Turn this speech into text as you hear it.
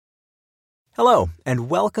Hello, and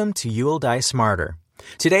welcome to You'll Die Smarter.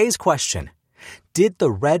 Today's question: did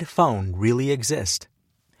the red phone really exist?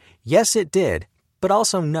 Yes, it did, but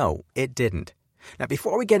also no, it didn't. Now,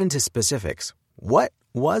 before we get into specifics, what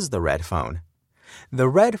was the red phone? The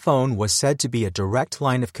red phone was said to be a direct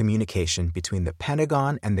line of communication between the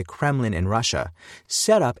Pentagon and the Kremlin in Russia,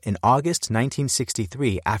 set up in August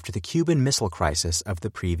 1963 after the Cuban Missile Crisis of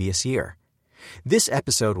the previous year. This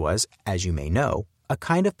episode was, as you may know, a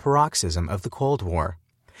kind of paroxysm of the Cold War.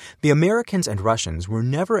 The Americans and Russians were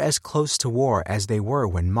never as close to war as they were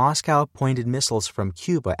when Moscow pointed missiles from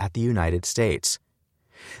Cuba at the United States.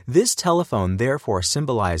 This telephone therefore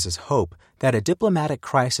symbolizes hope that a diplomatic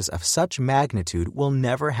crisis of such magnitude will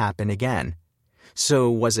never happen again. So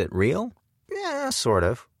was it real? Yeah, sort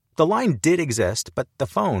of. The line did exist, but the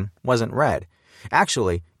phone wasn't red.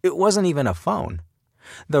 Actually, it wasn't even a phone.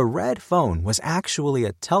 The red phone was actually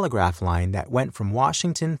a telegraph line that went from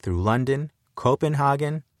Washington through London,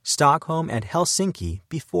 Copenhagen, Stockholm, and Helsinki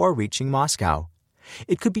before reaching Moscow.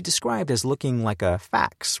 It could be described as looking like a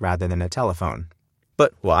fax rather than a telephone.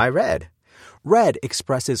 But why red? Red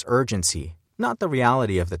expresses urgency, not the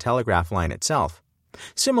reality of the telegraph line itself.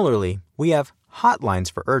 Similarly, we have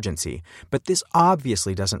hotlines for urgency, but this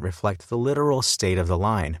obviously doesn't reflect the literal state of the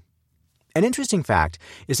line. An interesting fact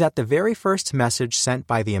is that the very first message sent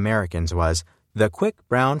by the Americans was, "The quick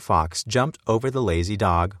brown fox jumped over the lazy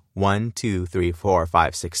dog, 1, 2, 3, 4,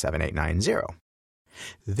 5, 6, 7, 8, 9, 0.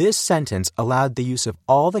 This sentence allowed the use of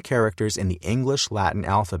all the characters in the English-Latin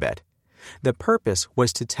alphabet. The purpose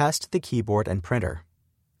was to test the keyboard and printer.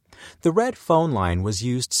 The red phone line was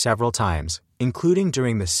used several times, including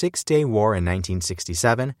during the Six-Day War in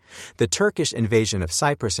 1967, the Turkish invasion of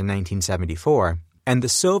Cyprus in 1974, and the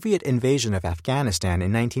Soviet invasion of Afghanistan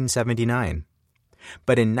in 1979.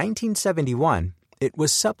 But in 1971, it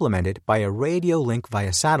was supplemented by a radio link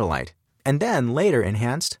via satellite, and then later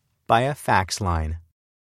enhanced by a fax line.